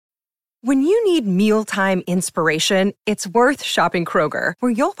When you need mealtime inspiration, it's worth shopping Kroger,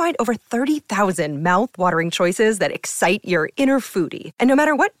 where you'll find over 30,000 mouth-watering choices that excite your inner foodie. And no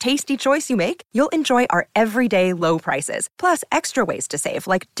matter what tasty choice you make, you'll enjoy our everyday low prices, plus extra ways to save,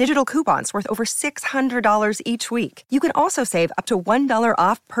 like digital coupons worth over $600 each week. You can also save up to $1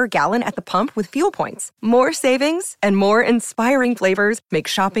 off per gallon at the pump with fuel points. More savings and more inspiring flavors make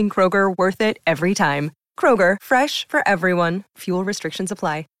shopping Kroger worth it every time. Kroger, fresh for everyone. Fuel restrictions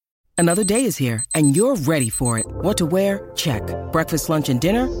apply. Another day is here, and you're ready for it. What to wear? Check. Breakfast, lunch, and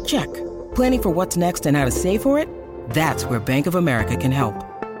dinner? Check. Planning for what's next and how to save for it? That's where Bank of America can help.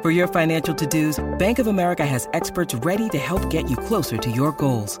 For your financial to-dos, Bank of America has experts ready to help get you closer to your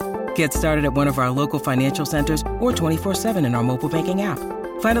goals. Get started at one of our local financial centers or 24/7 in our mobile banking app.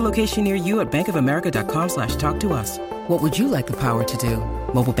 Find a location near you at bankofamerica.com/talktous. What would you like the power to do?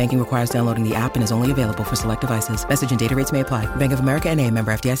 Mobile banking requires downloading the app and is only available for select devices. Message and data rates may apply. Bank of America N.A.,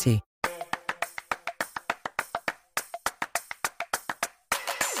 member FDIC.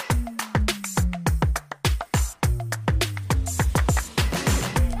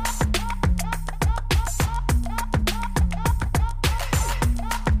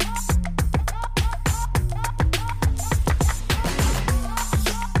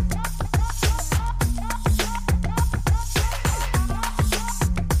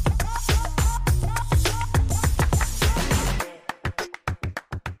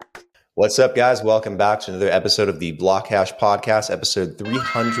 What's up, guys? Welcome back to another episode of the Blockhash Podcast, episode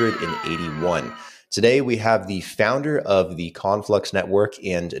 381. Today, we have the founder of the Conflux Network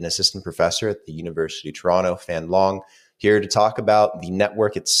and an assistant professor at the University of Toronto, Fan Long, here to talk about the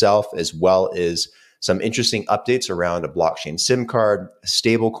network itself, as well as some interesting updates around a blockchain SIM card, a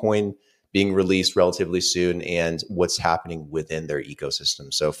stable coin being released relatively soon, and what's happening within their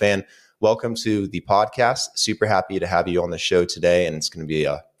ecosystem. So, Fan, welcome to the podcast. Super happy to have you on the show today, and it's going to be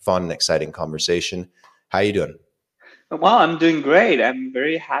a fun and exciting conversation. How are you doing? Well, I'm doing great. I'm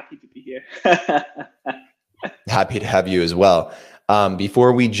very happy to be here. Happy to have you as well.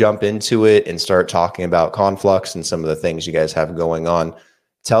 Before we jump into it and start talking about Conflux and some of the things you guys have going on,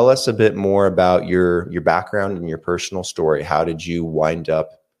 tell us a bit more about your background and your personal story. How did you wind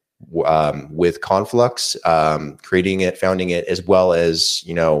up with Conflux, creating it, founding it, as well as,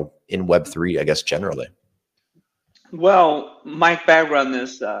 you know, in Web3, I guess, generally? Well, my background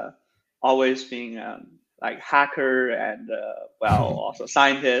is always being like hacker and also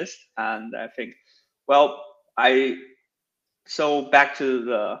scientist. And I think, so back to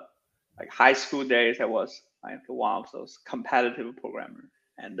the high school days, I was like one of those competitive programmers,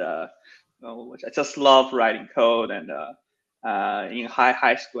 and which I just love writing code. And in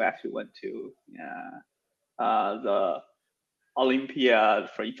high school, I actually went to the Olympiad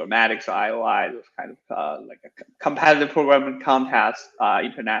for Informatics, or IOI. It was kind of like a competitive programming contest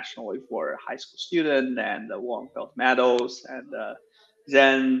internationally for high school students, and won gold medals. And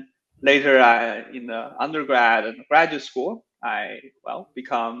then later, in the undergrad and graduate school, I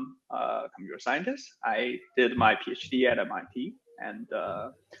become a computer scientist. I did my PhD at MIT, and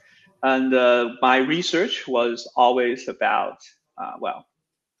my research was always about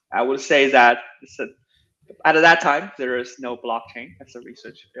I would say that at that time, there is no blockchain as a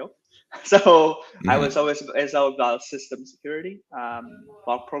research field. So I was always all about system security,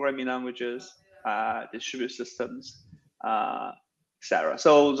 block programming languages, distributed systems, etc.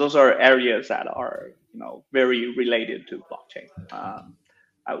 So those are areas that are, very related to blockchain,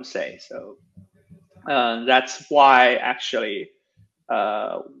 I would say. So that's why actually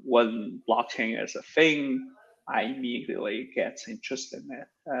when blockchain is a thing, I immediately get interested in it.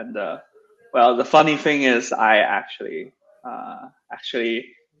 And the funny thing is, I actually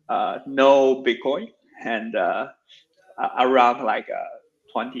know Bitcoin, and around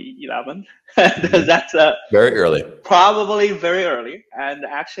 2011. That's very early. Probably very early, and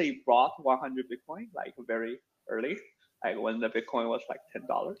actually bought 100 Bitcoin very early, when the Bitcoin was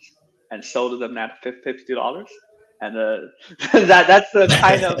 $10, and sold them at $50. And that's the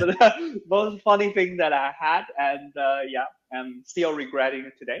kind of the most funny thing that I had, and I'm still regretting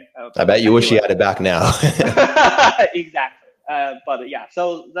it today. I bet you wish you had it back now. Exactly.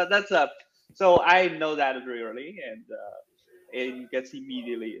 So that's so I know that very early, and it gets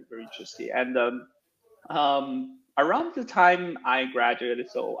immediately very interesting. And around the time I graduated,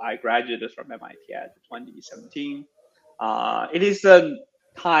 so I graduated from MIT at 2017. It is a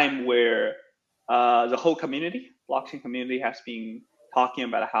time where the whole blockchain community, has been talking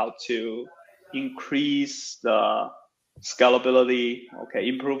about how to increase the scalability,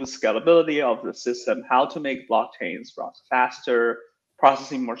 improve the scalability of the system, how to make blockchains faster,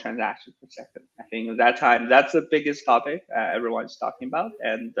 processing more transactions per second. I think at that time, that's the biggest topic everyone's talking about.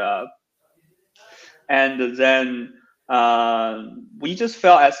 And And then we just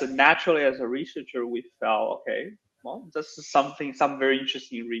felt naturally as a researcher, we felt, okay, well, this is some very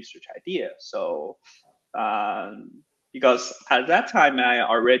interesting research idea. So because at that time I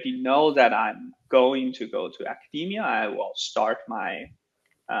already know that I'm going to go to academia, I will start my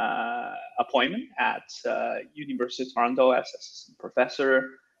appointment at University of Toronto as assistant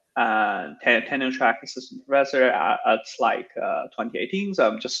professor, tenure track assistant professor at like 2018. So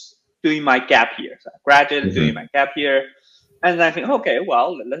I'm just doing my gap year. So I graduated doing my gap year, and I think, okay,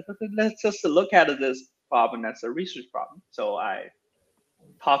 well, let's just look at this problem as a research problem. So I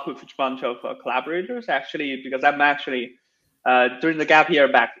talked with a bunch of collaborators, actually, because I'm actually during the gap year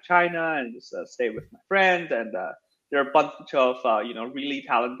back to China and just stay with my friends, and there are a bunch of really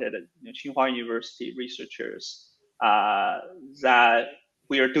talented Tsinghua University researchers that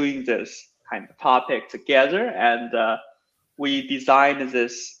we are doing this kind of topic together, and we designed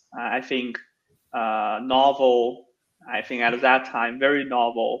this I think novel, I think at that time very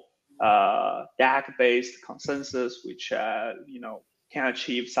novel DAG-based consensus, which can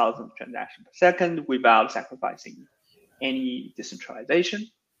achieve thousands of transactions per second without sacrificing any decentralization.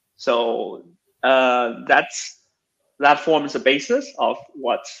 So that forms the basis of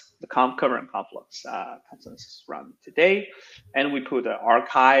what the current Conflux consensus run today. And we put an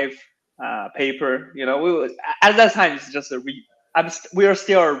archive paper. At that time it's just we are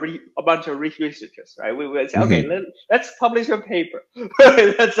still a bunch of researchers, right? We would say, okay, let's publish a paper.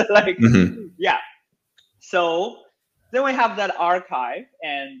 That's like, yeah. So then we have that archive,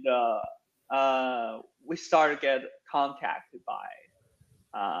 and we start to get contacted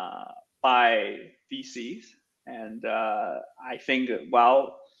by VCs, and I think,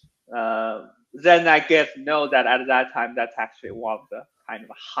 well, then I get to know that at that time that's actually one of the kind of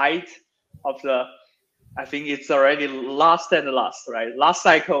height of the. I think it's already lost, right? Last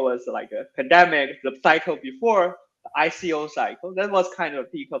cycle was like a pandemic. The cycle before, the ICO cycle, that was kind of a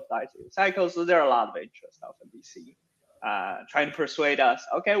peak of the ICO cycle. So there are a lot of interest of VC trying to persuade us.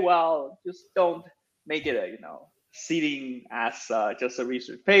 Okay, well, just don't make it sitting as just a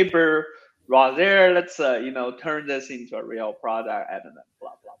research paper. Rather, let's turn this into a real product, and then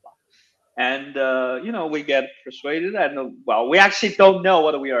blah blah blah. And we get persuaded, and well, we actually don't know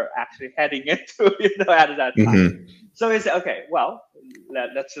what we are actually heading into at that time. So we say, okay, well,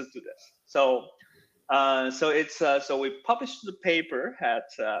 let's just do this. So so we published the paper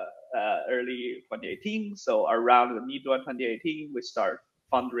at early 2018. So around the mid of 2018, we start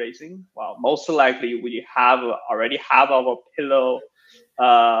fundraising. Well, most likely we already have our pillow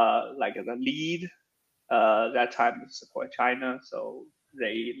like the lead that time to support China. So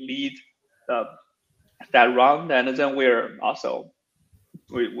they lead that round, and then we're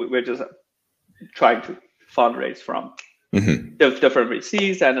just trying to fundraise from different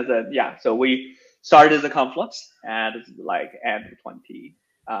VCs, and then so we started the Conflux at like end of 20.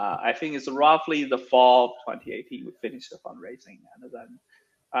 I think it's roughly the fall of 2018. We finished the fundraising, and then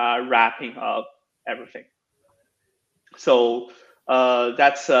wrapping up everything. So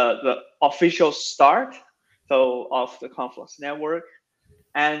that's the official start of the Conflux network,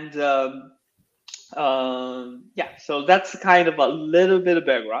 and so that's kind of a little bit of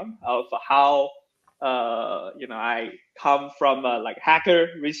background of how I come from like hacker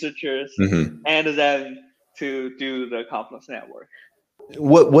researchers, and then to do the Conflux network.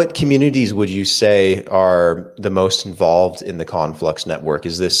 What communities would you say are the most involved in the Conflux network?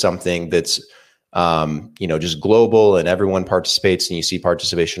 Is this something that's just global and everyone participates, and you see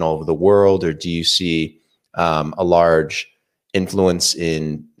participation all over the world, or do you see a large influence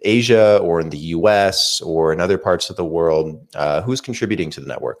in Asia or in the US or in other parts of the world? Who's contributing to the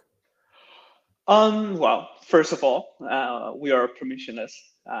network? Well, first of all, we are a permissionless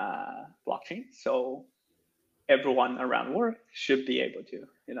blockchain, so everyone around the world should be able to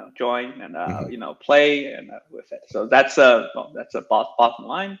join and play and with it. So that's a bottom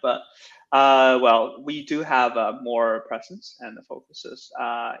line. But well, we do have more presence and focuses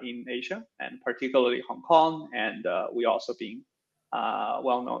in Asia, and particularly Hong Kong, and we also being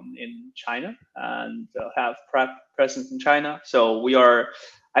well known in China and have presence in China. So we are,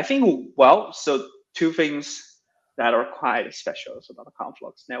 I think, well, so two things that are quite special about the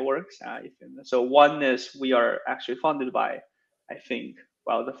Conflux networks. So one is we are actually funded by, I think,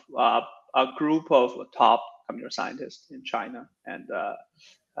 well, a group of top computer scientists in China, and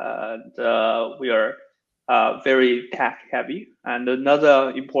we are very tech heavy. And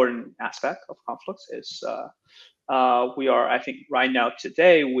another important aspect of Conflux is we are, I think, right now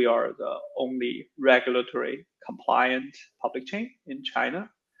today we are the only regulatory compliant public chain in China.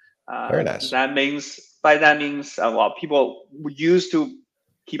 Very nice. That means well, people used to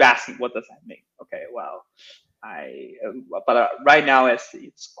keep asking, what does that mean? Okay, well, but right now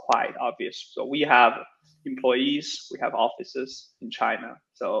it's quite obvious. So we have employees, we have offices in China,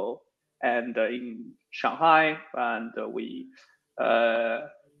 so and in Shanghai, and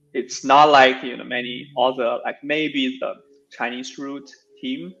it's not like many other, like maybe the Chinese root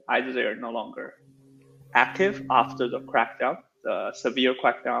team, either they're no longer active after the crackdown, the severe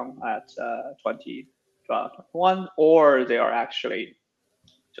crackdown at 2021, or they are actually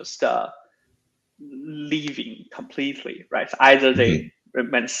just leaving completely, right? So either they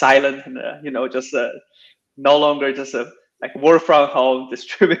remain silent and just no longer just like work from home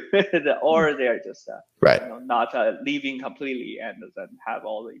distributed, or they are just right. Not leaving completely, and then have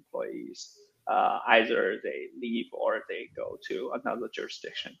all the employees either they leave or they go to another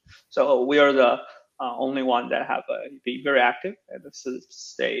jurisdiction. So we are the only one that have been very active and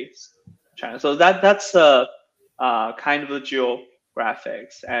stays China. So that's kind of the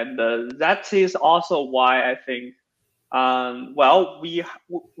geographics, and that is also why I think we are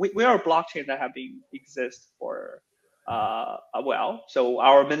a blockchain that have been exist for so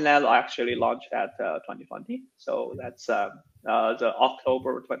our mainnet actually launched at 2020, so that's the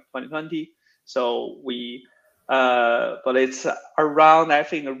October 2020. So we but it's around, I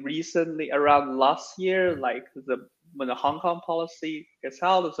think recently, around last year, like when the Hong Kong policy gets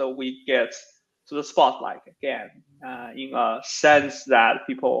held, so we get to the spotlight again, in a sense that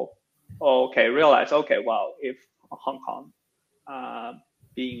people realize, well, if Hong Kong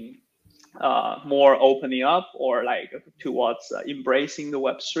being more opening up or like towards embracing the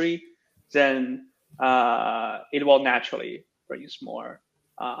Web3, then it will naturally brings more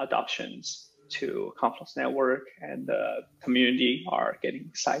adoptions to Conflux Network, and the community are getting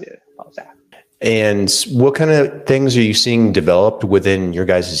excited about that. And what kind of things are you seeing developed within your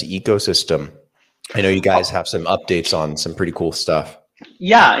guys' ecosystem? I know you guys have some updates on some pretty cool stuff.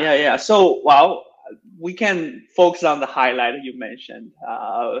 Yeah. So, well, we can focus on the highlight you mentioned.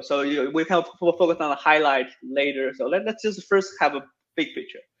 We can focus on the highlight later. So let's just first have a big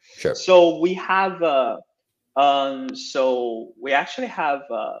picture. Sure. So we have, we actually have,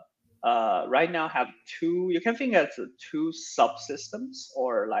 right now have two, you can think of two subsystems,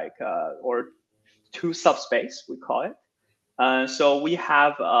 or like, or two subspace, we call it. So we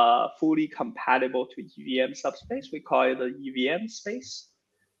have fully compatible to EVM subspace. We call it the EVM space.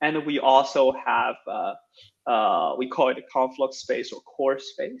 And we also have, we call it a Conflux space or core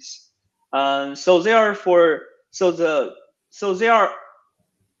space. So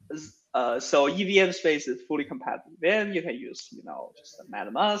EVM space is fully compatible. Then you can use, just a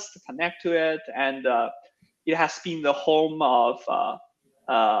MetaMask to connect to it, and it has been the home of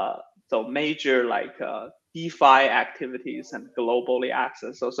the major like DeFi activities and globally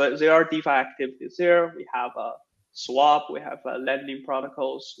access. So there are DeFi activities there. We have swap, we have lending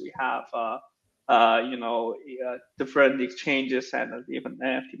protocols, we have different exchanges and even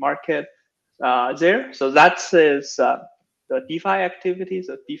NFT market there. So that is the DeFi activities,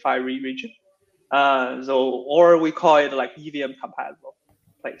 the DeFi region. Or we call it like EVM compatible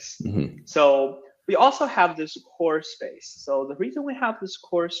place. Mm-hmm. So we also have this core space. So the reason we have this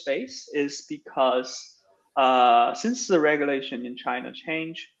core space is because since the regulation in China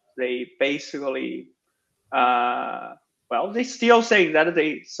changed, they basically they still saying that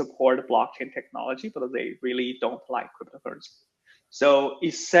they support blockchain technology, but they really don't like cryptocurrency. So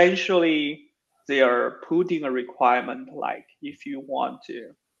essentially, they are putting a requirement like, if you want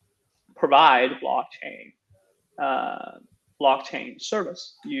to provide blockchain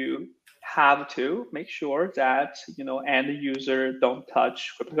service, you have to make sure that end user don't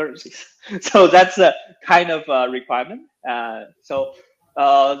touch cryptocurrencies. So that's a kind of requirement. That's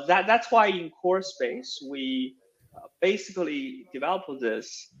why in core space we basically developed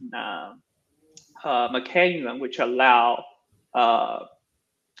this mechanism which allow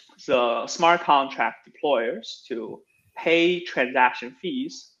the smart contract deployers to pay transaction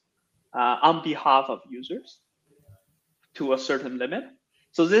fees on behalf of users to a certain limit.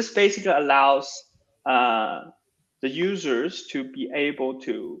 So this basically allows the users to be able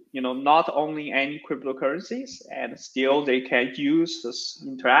to, not only any cryptocurrencies, and still they can use this,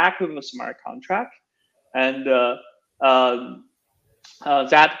 interact with the smart contract, and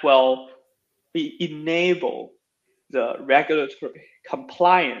that will enable the regulatory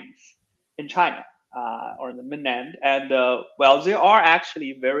compliance in China or the mainland. And they are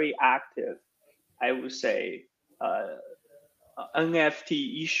actually very active, I would say,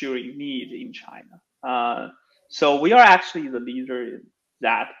 NFT issuing need in China. So we are actually the leader in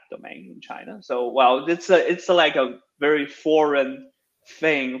that domain in China. So it's like a very foreign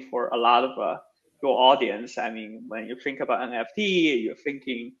thing for a lot of your audience. I mean, when you think about NFT, you're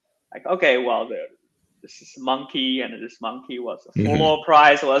thinking like, okay, well, this is monkey, and this monkey was the floor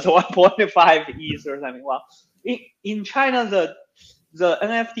price was 1.5 ETH or something. Well, in China, the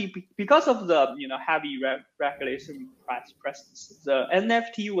NFT, because of the heavy regulation presence, the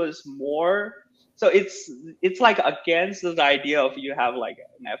NFT was more. So it's like against the idea of you have like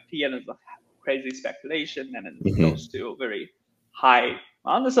NFT and it's a crazy speculation and it goes to very high.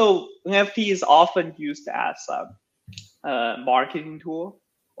 So NFT is often used as a marketing tool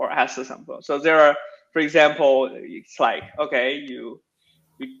or as a sample. So there are, for example, it's like, okay, you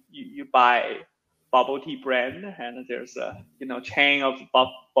buy bubble tea brand and there's a chain of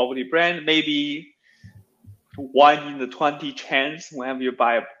bubble tea brand, maybe 1 in the 20 chance whenever you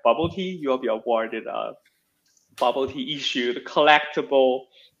buy a bubble tea, you'll be awarded a bubble tea issued collectible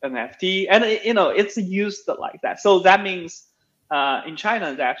NFT, and it's used like that. So that means in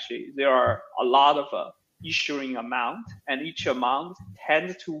China, actually there are a lot of issuing amount, and each amount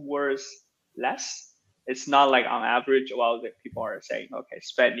tends towards less. It's not like on average, well, that people are saying, okay,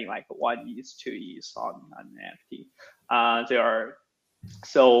 spending like 1 ETH, 2 ETH on an NFT.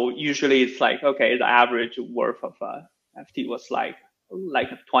 So usually it's like, okay, the average worth of NFT was like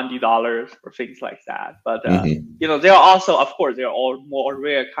 $20 or things like that. But there are also, of course, there are all more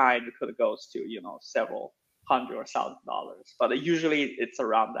rare kind that could go to several $100 or $1,000. But usually it's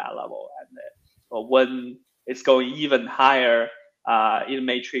around that level, and when it's going even higher, it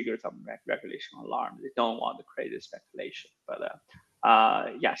may trigger some regulation alarm. They don't want the crazy speculation. But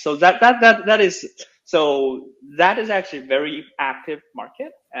so that is actually a very active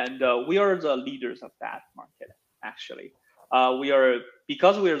market, and we are the leaders of that market. Actually,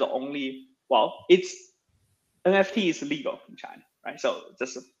 because we are the only. Well, NFT is legal in China, right? So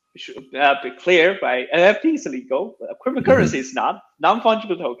just should be clear, right? NFT is legal. Cryptocurrency is not.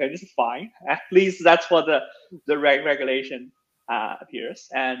 Non-fungible token is fine. At least that's what the regulation appears,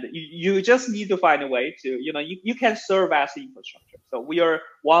 and you just need to find a way to you can serve as infrastructure. So we are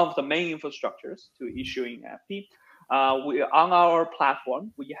one of the main infrastructures to issuing NFT. We on our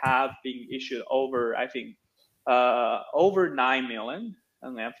platform we have been issued over, I think, over 9 million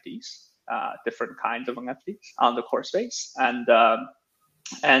NFTs, different kinds of NFTs on the core space, and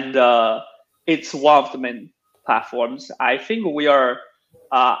it's one of the main platforms. I think we are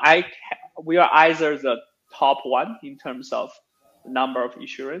either the top one in terms of number of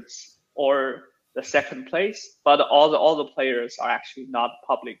issuance or the second place, but all the players are actually not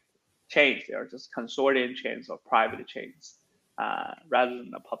public chains. They are just consortium chains or private chains rather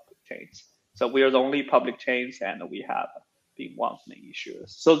than the public chains. So we are the only public chains, and we have been one of the main issuers.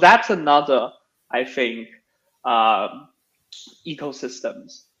 So that's another, I think,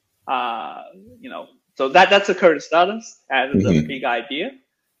 ecosystems. So that's the current status and the big idea,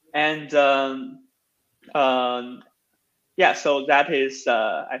 and so that is,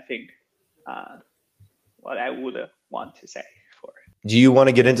 I think, what I would want to say for it. Do you want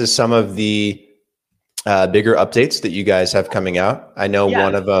to get into some of the bigger updates that you guys have coming out? I know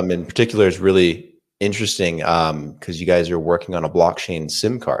one of them in particular is really interesting because you guys are working on a blockchain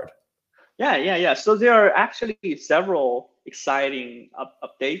SIM card. Yeah. So there are actually several exciting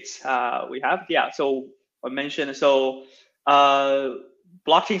updates we have. So I mentioned,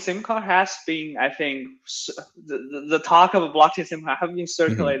 blockchain SIM card has been, I think, the talk of a blockchain SIM card have been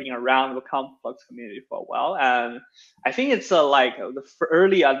circulating around the Complex community for a while, and I think it's like the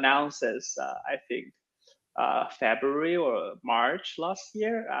early announces. I think February or March last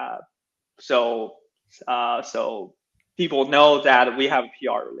year. So people know that we have a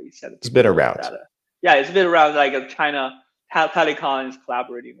PR release. And it's been around. It's been around. Like China Telecom is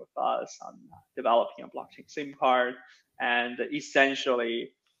collaborating with us on developing a blockchain SIM card. And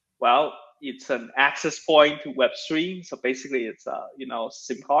essentially, well, it's an access point to Web3. So basically, it's a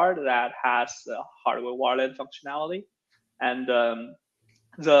SIM card that has the hardware wallet functionality. And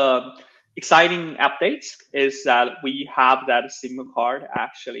the exciting updates is that we have that SIM card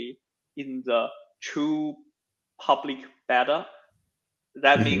actually in the true public beta.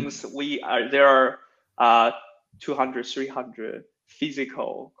 That means there are 200, 300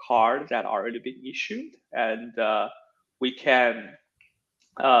 physical cards that are already been issued, and we can,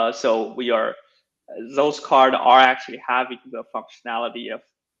 those cards are actually having the functionality of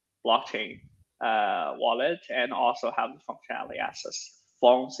blockchain wallet, and also have the functionality as a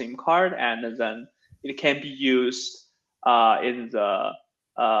phone SIM card, and then it can be used in the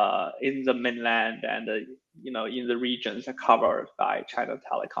mainland and in the regions covered by China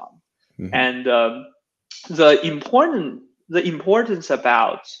Telecom. And the importance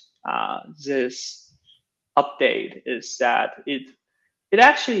about this update is that it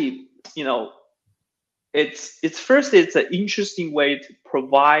actually it's an interesting way to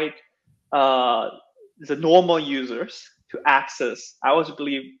provide the normal users to access. I also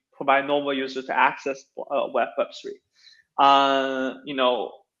believe provide normal users to access Web3.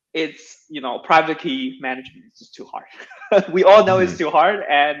 It's private key management is just too hard. We all know it's too hard,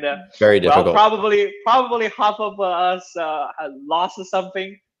 and very difficult. Probably half of us lost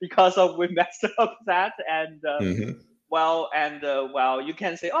something because of we messed up that, and you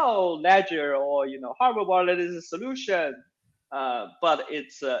can say, oh, Ledger or Hardware Wallet is a solution, but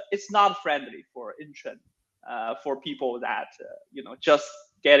it's not friendly for for people that just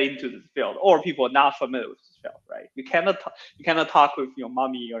get into this field, or people not familiar with this field, right? You cannot talk with your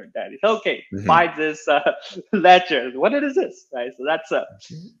mommy or daddy. Okay, buy this Ledger. What is this, right? So that's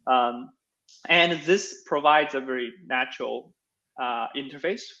and this provides a very natural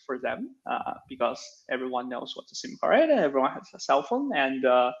interface for them because everyone knows what the SIM card is, and everyone has a cell phone, and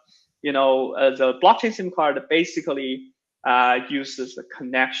the blockchain SIM card basically uses a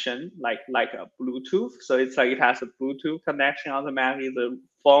connection like a Bluetooth. So it's like it has a Bluetooth connection automatically. The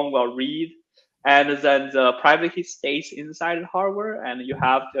phone will read, and then the private key stays inside the hardware, and you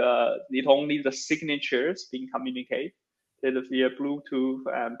have only the signatures being communicated via Bluetooth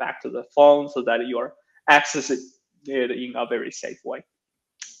and back to the phone, so that you're accessing it in a very safe way.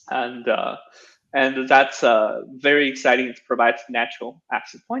 And that's very exciting. It provides natural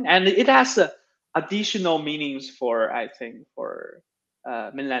access point, and it has additional meanings for, I think, for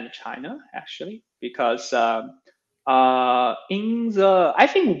mainland China, actually, because I think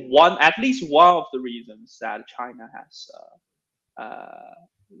at least one of the reasons that China has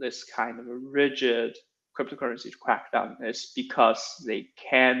this kind of a rigid cryptocurrency crackdown is because they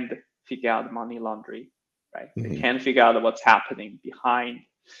can't figure out money laundering, right? They can't figure out what's happening behind,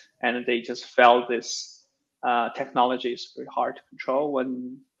 and they just felt this technology is very hard to control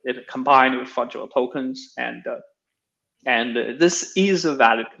when it combined with fungible tokens, and this is a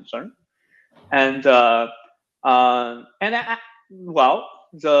valid concern. And the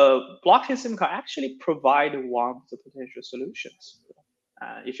blockchain SIM card actually provide one of the potential solutions,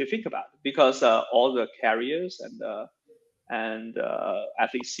 if you think about it, because all the carriers and at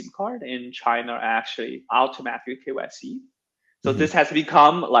least SIM card in China are actually automatically KYC. So this has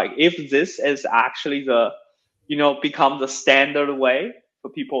become like, if this is actually become the standard way for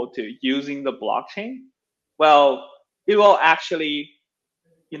people to using the blockchain, well, it will actually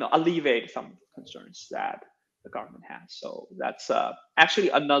alleviate some concerns that the government has. So that's actually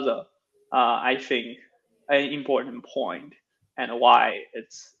another I think an important point, and why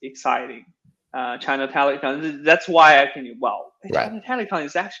it's exciting. China Telecom, that's why I think, China Telecom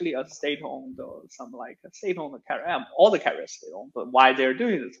is actually a state-owned, or some like a state-owned carrier. All the carriers state-owned, but why they're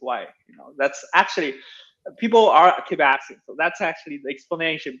doing this? Why? That's actually, people keep asking. So that's actually the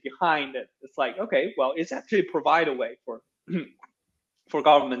explanation behind it. It's like, okay, well, it's actually provide a way for for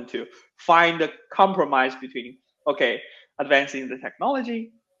government to find a compromise between, okay, advancing the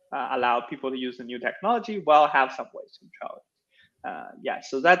technology, allow people to use the new technology, while have some ways to control it.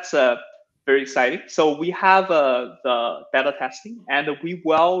 So that's very exciting. So we have the beta testing, and we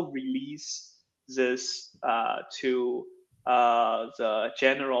will release this to the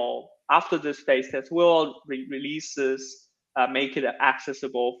general. After this phase test, we'll release this, make it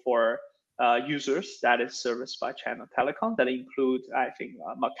accessible for users that is serviced by China Telecom. That includes, I think,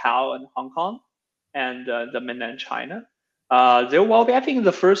 Macau and Hong Kong, and the mainland China. There will be, I think, in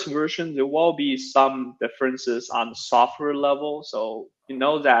the first version, there will be some differences on the software level. So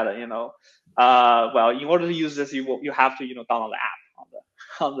that in order to use this, you have to download the app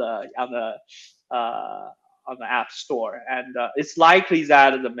on the App Store, and it's likely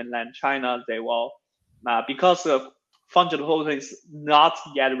that the mainland China, they will, because of fungible token is not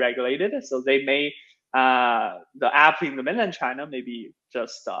yet regulated, so they may the app in the mainland China may be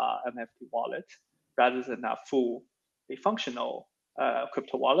just NFT wallet rather than a functional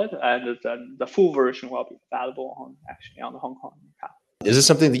crypto wallet, and then the full version will be available on the Hong Kong app. Is this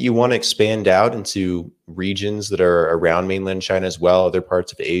something that you want to expand out into regions that are around mainland China as well, other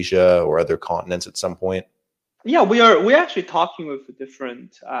parts of Asia or other continents at some point? Yeah, we're actually talking with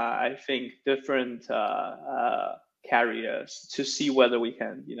different carriers to see whether we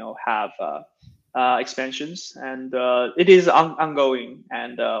can have expansions, and it is ongoing,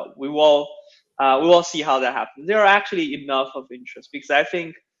 and we will see how that happens. There are actually enough of interest, because I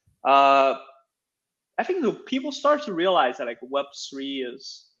think the people start to realize that like Web3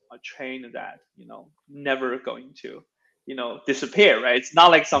 is a chain that never going to disappear, right? It's not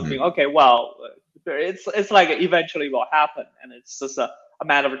like something, okay, well, it's like eventually will happen, and it's just a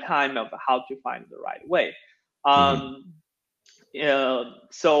matter of time of how to find the right way.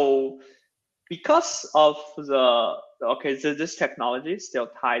 So because of so this technology still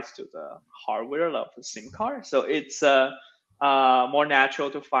ties to the hardware of the SIM card, so it's more natural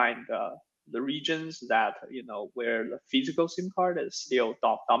to find the regions that where the physical SIM card is still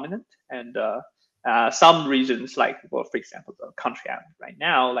dominant, and some regions like, well, for example, the country I'm right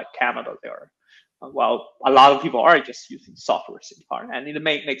now, like Canada, there are, well, a lot of people are just using software SIM card, and it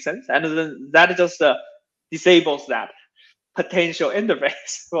makes sense, and then that just disables that potential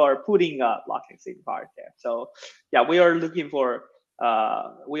interface for putting a blockchain SIM card there. So yeah, we are looking for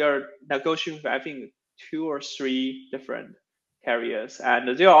we are negotiating for, I think, 2 or 3 different carriers,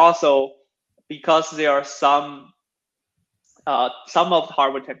 and there are also, because there are some of the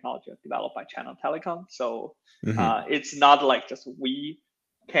hardware technology developed by China Telecom, so it's not like just we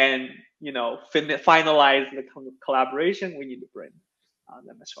can finalize the collaboration. We need to bring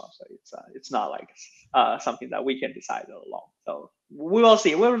them as well. So it's not like something that we can decide alone. So we will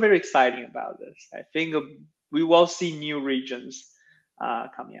see. We're very excited about this. I think we will see new regions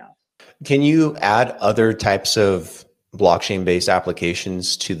coming out. Can you add other types of blockchain-based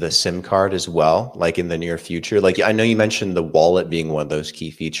applications to the SIM card as well, like in the near future? Like, I know you mentioned the wallet being one of those key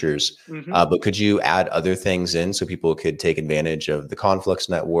features, but could you add other things in so people could take advantage of the Conflux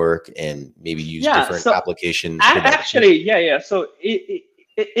network and maybe use different applications? Actually, so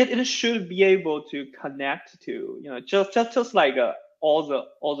it should be able to connect to, just like all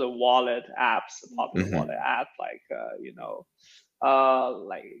the wallet apps, popular wallet app, like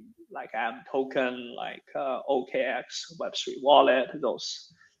Token, like OKX, Web3 wallet,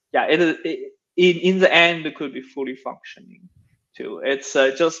 those. Yeah, in the end, it could be fully functioning too. It's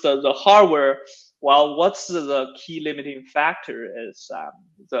just the hardware. Well, what's the key limiting factor is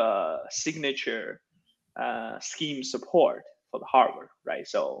the signature scheme support for the hardware, right?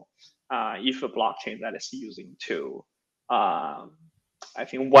 So if a blockchain that is using to, I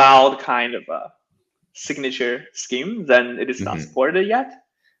think, wild kind of a signature scheme, then it is not supported yet.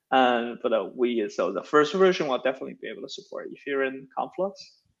 But so the first version will definitely be able to support Ethereum, Conflux,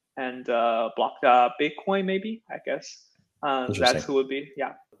 and Bitcoin, maybe, I guess. That's who would be,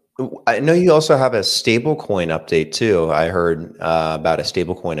 yeah. I know you also have a stablecoin update too. I heard about a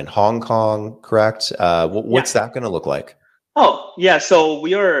stablecoin in Hong Kong, correct? What's that going to look like? Oh, yeah. So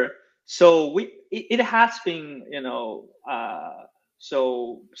it has been,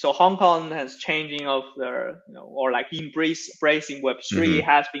 so Hong Kong has changing of their, or like embracing Web3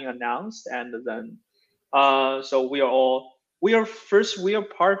 has been announced, and then so we are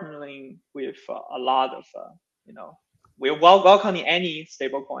partnering with a lot of we're welcoming any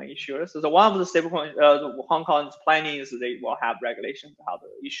stablecoin issuers. So one of the stablecoin Hong Kong is planning is they will have regulations how to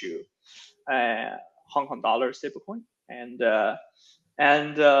issue Hong Kong dollar stablecoin, and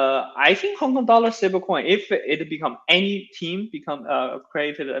I think Hong Kong dollar stablecoin, if it become any team become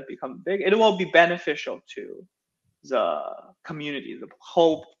created and become big, it will be beneficial to the community, the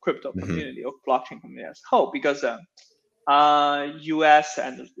whole crypto community or blockchain community as a whole, because US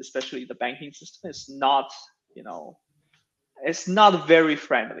and especially the banking system is not, it's not very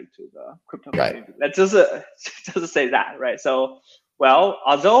friendly to the crypto community. Let's just say that, right? So, well,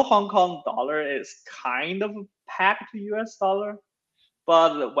 although Hong Kong dollar is kind of pegged to US dollar,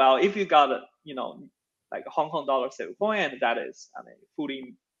 but well, if you got a like a Hong Kong dollar stablecoin, and that is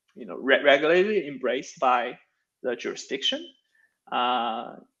fully regulated, embraced by the jurisdiction,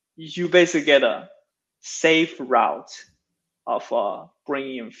 you basically get a safe route of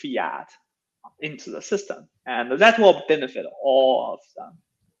bringing in fiat into the system, and that will benefit all of the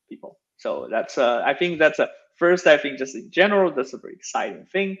people. So that's I think that's first. I think just in general, that's a very exciting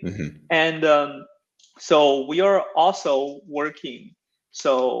thing, and so we are also working.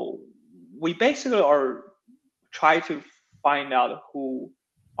 So we basically are trying to find out who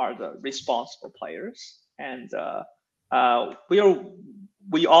are the responsible players, and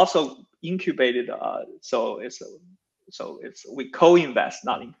we also incubated. We co-invest,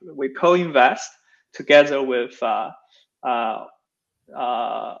 not incubate. We co-invest together with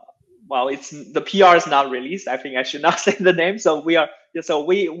well, it's the PR is not released. I think I should not say the name. So we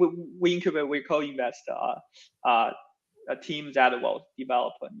incubate, we co-invest a team that will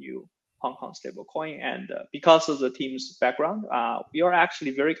develop a new Hong Kong stablecoin, and because of the team's background, we are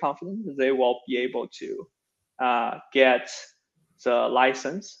actually very confident that they will be able to get the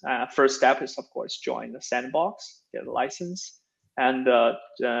license. First step is, of course, join the sandbox, get a license, and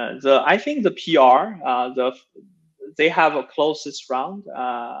I think the PR they have a closest round,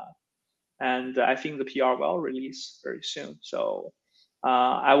 and I think the PR will release very soon. So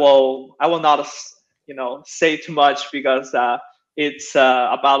I will not say too much, because it's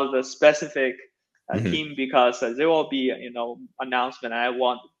about the specific team, because there will be announcement. I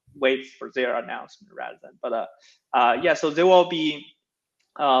want wait for their announcement rather than. But yeah, so there will be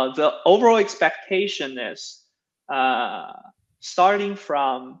the overall expectation is starting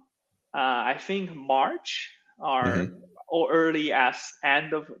from I think March or early as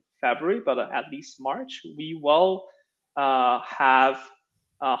end of February, but at least March, we will have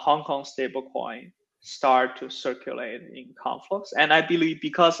Hong Kong stablecoin start to circulate in Conflux. And I believe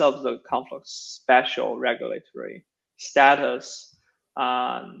because of the Conflux special regulatory status,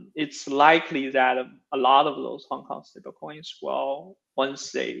 it's likely that a lot of those Hong Kong stablecoins will,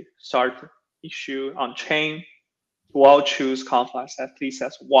 once they start to issue on chain, will choose Conflux at least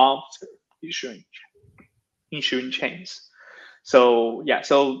as one issuing chains. So yeah,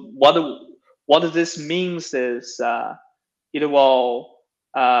 so what this means is it will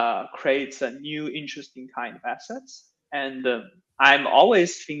create a new interesting kind of assets. And I'm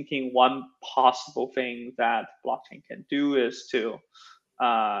always thinking one possible thing that blockchain can do is to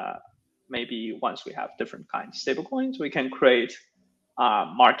maybe once we have different kinds of stablecoins, we can create a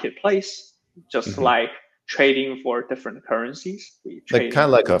marketplace, just like trading for different currencies. Like kind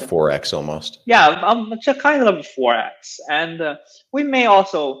of like a Forex almost. Yeah, just kind of Forex. And we may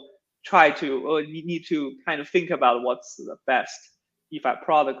also try to need to kind of think about what's the best DeFi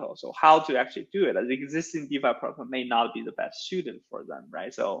protocol. So how to actually do it. The existing DeFi protocol may not be the best suited for them,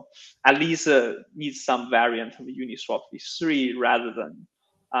 right? So at least need some variant of Uniswap v3 rather than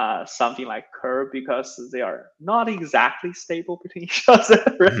something like Curve, because they are not exactly stable between each other,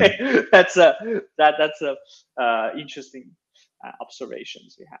 right? That's a interesting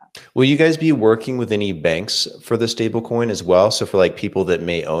observations we have. Will you guys be working with any banks for the stablecoin as well? So for like people that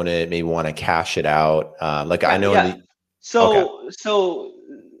may own it, may want to cash it out, like I know. Yeah.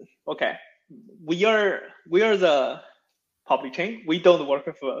 Okay, we are the public chain. We don't work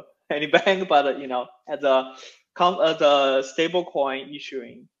with any bank, but as a the stablecoin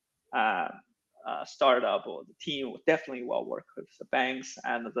issuing startup or the team definitely will work with the banks,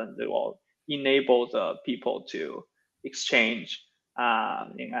 and then they will enable the people to exchange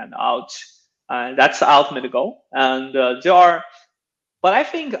in and out. That's the ultimate goal. And there are, but I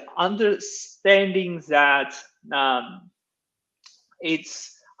think understanding that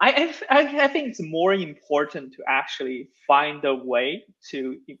I think it's more important to actually find a way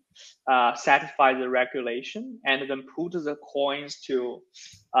to satisfy the regulation and then put the coins to.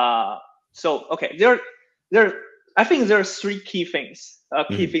 So okay, I think there are three key things.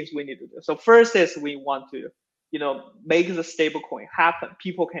 Things we need to do. So first is we want to make the stablecoin happen.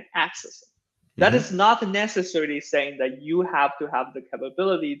 People can access it. That is not necessarily saying that you have to have the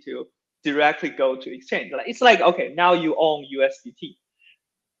capability to directly go to exchange. It's like, okay, now you own USDT.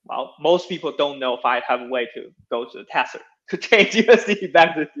 Well, most people don't know if I have a way to go to the Tether to change USDT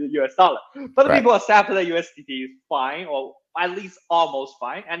back to the US dollar. But right. People accept that USDT is fine, or at least almost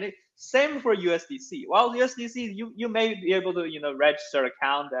fine. And same for USDC. Well, USDC, you may be able to register an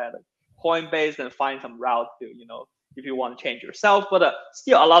account at Coinbase and find some route to if you want to change yourself. But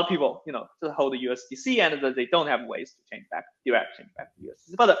still, a lot of people just hold the USDC and they don't have ways to change back to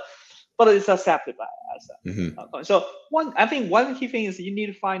USDC. But it's accepted by us. So I think one key thing is you need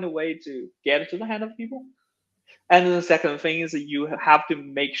to find a way to get it to the hand of people. And then the second thing is you have to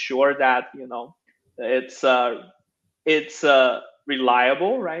make sure that it's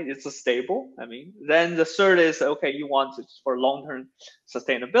reliable, right? It's stable. I mean, then the third is okay. You want to, for long-term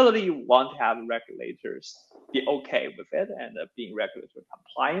sustainability, you want to have regulators be okay with it and being regulatory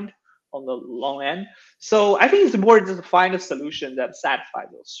compliant on the long end. So I think it's important to find a solution that satisfies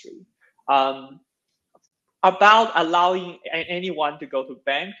those three. About allowing anyone to go to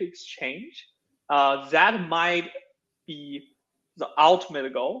bank to exchange, that might be the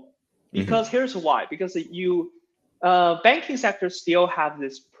ultimate goal. Because here's why. Because banking sector still have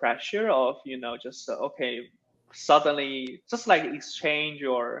this pressure of suddenly just like exchange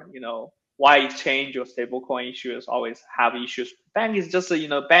or why exchange or stablecoin issuers always have issues. Bank is just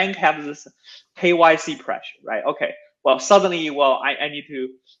bank have this KYC pressure, right? Okay, well suddenly I need to.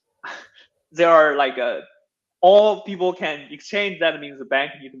 There are all people can exchange. That means the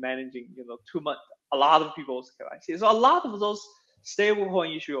bank need to managing a lot of people's KYC. So a lot of those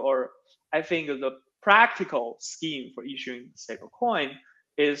stablecoin issue, or I think the practical scheme for issuing stablecoin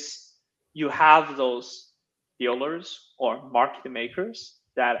is you have those dealers or market makers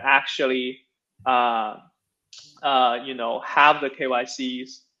that actually have the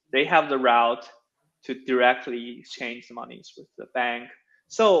KYCs. They have the route to directly exchange the monies with the bank.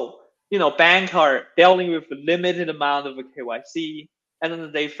 So banks are dealing with a limited amount of KYC, and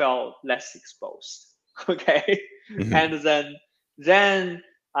then they felt less exposed. Okay, and then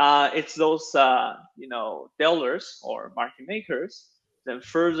it's those dealers or market makers then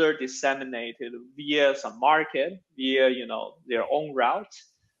further disseminated via some market, via their own route,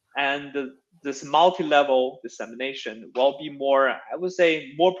 and this multi-level dissemination will be more, I would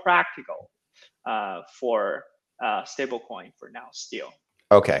say, more practical for stablecoin for now still.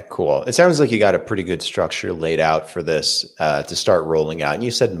 Okay, cool. It sounds like you got a pretty good structure laid out for this to start rolling out. And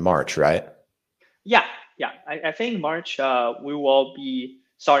you said March, right? Yeah. I think March we will be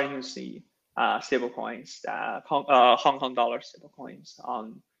starting to see stablecoins, Hong Kong dollar stablecoins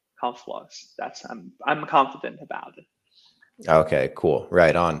on Conflux. I'm confident about it. Okay, cool.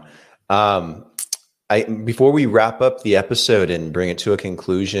 Right on. Before we wrap up the episode and bring it to a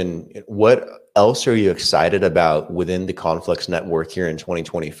conclusion, what else are you excited about within the Conflux network here in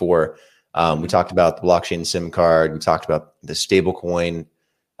 2024? We talked about the blockchain SIM card. We talked about the stablecoin.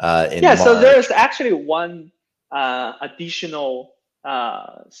 So there's actually one additional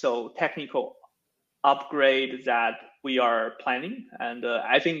technical upgrade that we are planning, and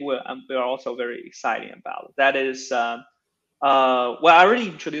I think we're also very excited about it. That is, I already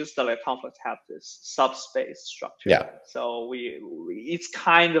introduced that Conflux have this subspace structure. Yeah. So it's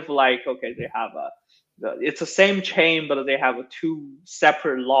kind of like, okay, they have it's the same chain, but they have two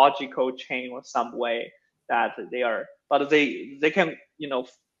separate logical chain or some way that they are, but they can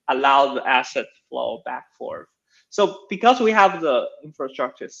allow the asset flow back forth. So because we have the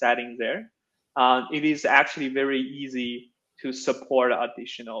infrastructure setting there, it is actually very easy to support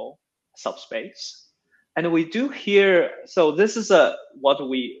additional subspace. And we do hear, so this is what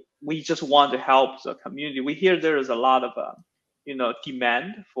we just want to help the community. We hear there is a lot of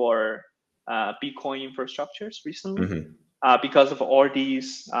demand for Bitcoin infrastructures recently, because of all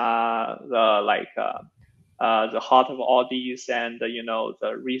these the heart of all these, and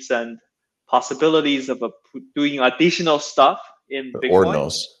the recent possibilities of doing additional stuff in Bitcoin.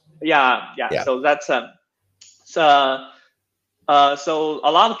 Ordinals. Yeah. So that's so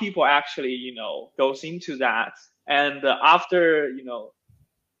a lot of people actually goes into that, and after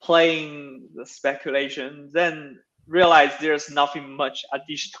playing the speculation, then realize there's nothing much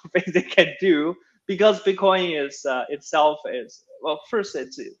additional things they can do, because Bitcoin is itself is, well, first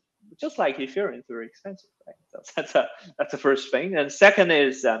it's just like Ethereum, it's very expensive, right? So that's the first thing. And second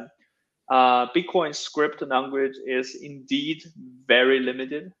is Bitcoin script language is indeed very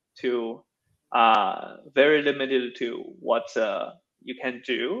limited to what you can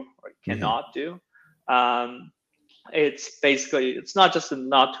do or cannot do. It's not just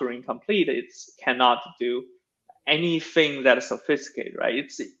not Turing complete, it's cannot do anything that is sophisticated, right?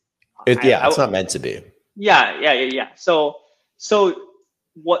 It's not meant to be. Yeah. So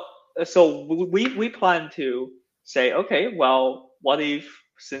we plan to say, okay, well, what if,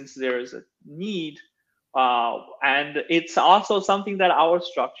 since there's a need, and it's also something that our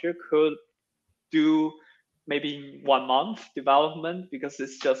structure could do maybe 1 month development, because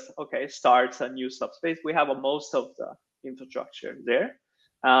it's just, okay, starts a new subspace. We have most of the infrastructure there.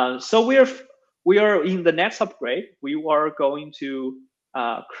 So we are in the next upgrade. We are going to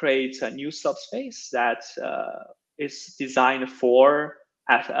create a new subspace that is designed for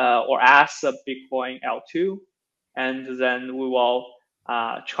as a Bitcoin L2, and then we will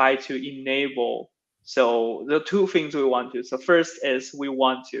try to enable. So the two things we want to. So first is we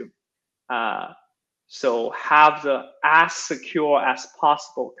want to have the as secure as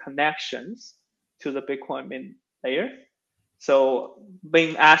possible connections to the Bitcoin main layer. So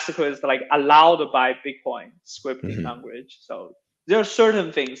being as secure is like allowed by Bitcoin scripting language. So there are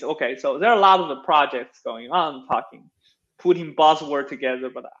certain things. Okay, so there are a lot of the projects going on putting buzzword together,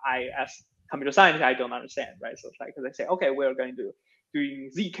 but I, as computer scientist, I don't understand, right? So it's like they say, okay, we're going to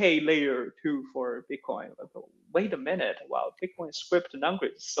doing ZK layer 2 for Bitcoin. But wait a minute, well, Bitcoin script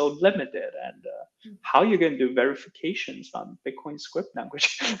language is so limited, and how are you going to do verifications on Bitcoin script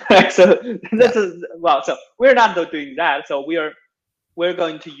language? So so we're not doing that. So we're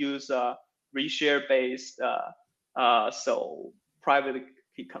going to use reshare based so private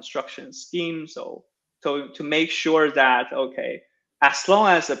key construction scheme. So to make sure that, okay, as long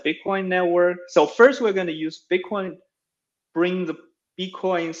as a Bitcoin network. So first we're going to use Bitcoin, bring the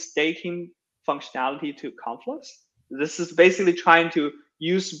Bitcoin staking functionality to Conflux. This is basically trying to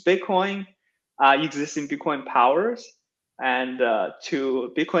use Bitcoin, existing Bitcoin powers, and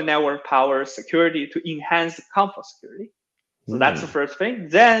to Bitcoin network power security to enhance the Conflux security. So that's the first thing.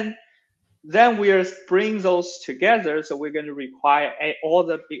 Then we bring those together. So we're going to require all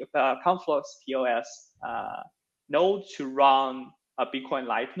the Conflux POS node to run a Bitcoin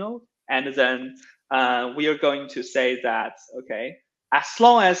Live node, and then we are going to say that, okay, as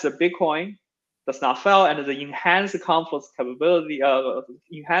long as the Bitcoin does not fail, and the enhanced Conflux capability,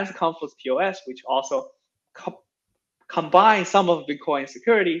 enhanced Conflux POS, which also combine some of Bitcoin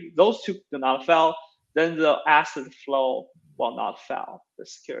security, those two do not fail, then the asset flow will not fail. The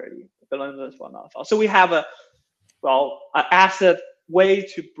security, the limits will not fail. So we have an asset way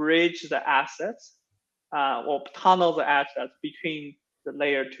to bridge the assets, or tunnel the assets between the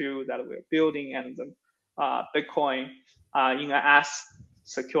layer 2 that we're building and the Bitcoin in as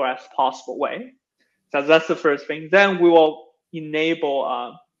secure as possible way. So that's the first thing. Then we will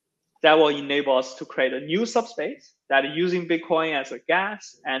enable that will enable us to create a new subspace that is using Bitcoin as a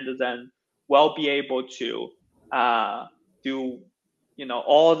gas, and then we'll be able to do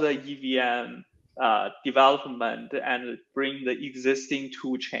all the EVM development and bring the existing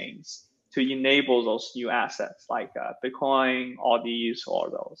tool chains to enable those new assets like Bitcoin, all these, or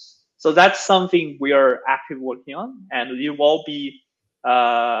those. So that's something we are actively working on, and it will be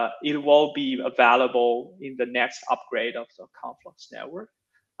available in the next upgrade of the Conflux network,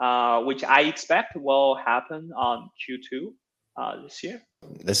 which I expect will happen on Q2 this year.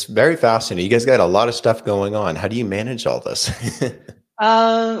 That's very fascinating. You guys got a lot of stuff going on. How do you manage all this?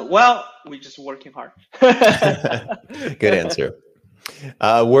 Well, we're just working hard. Good answer.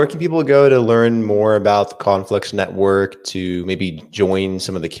 Where can people go to learn more about the Conflux network, to maybe join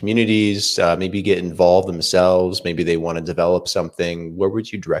some of the communities, maybe get involved themselves, maybe they want to develop something? Where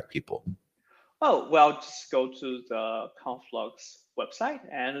would you direct people? Oh, well, just go to the Conflux website,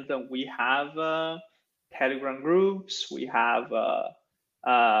 and then we have Telegram groups. We have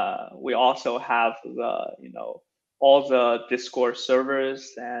we also have the all the Discord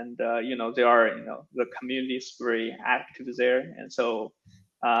servers, and there are the community is very active there, and so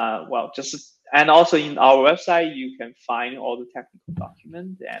and also in our website you can find all the technical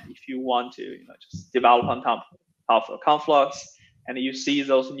documents, and if you want to just develop on top of Conflux, and you see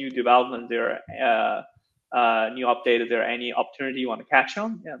those new developments there, new updates there, any opportunity you want to catch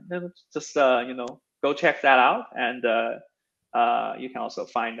on, then just go check that out, and you can also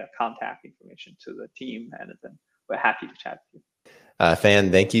find the contact information to the team, and then we're happy to chat with you.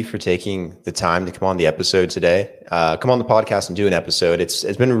 Fan, thank you for taking the time to come on the episode today. Come on the podcast and do an episode. It's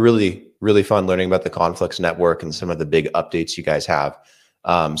been really, really fun learning about the Conflux network and some of the big updates you guys have.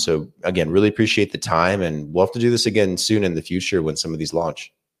 So again, really appreciate the time, and we'll have to do this again soon in the future when some of these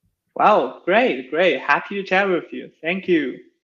launch. Wow, great. Happy to chat with you. Thank you.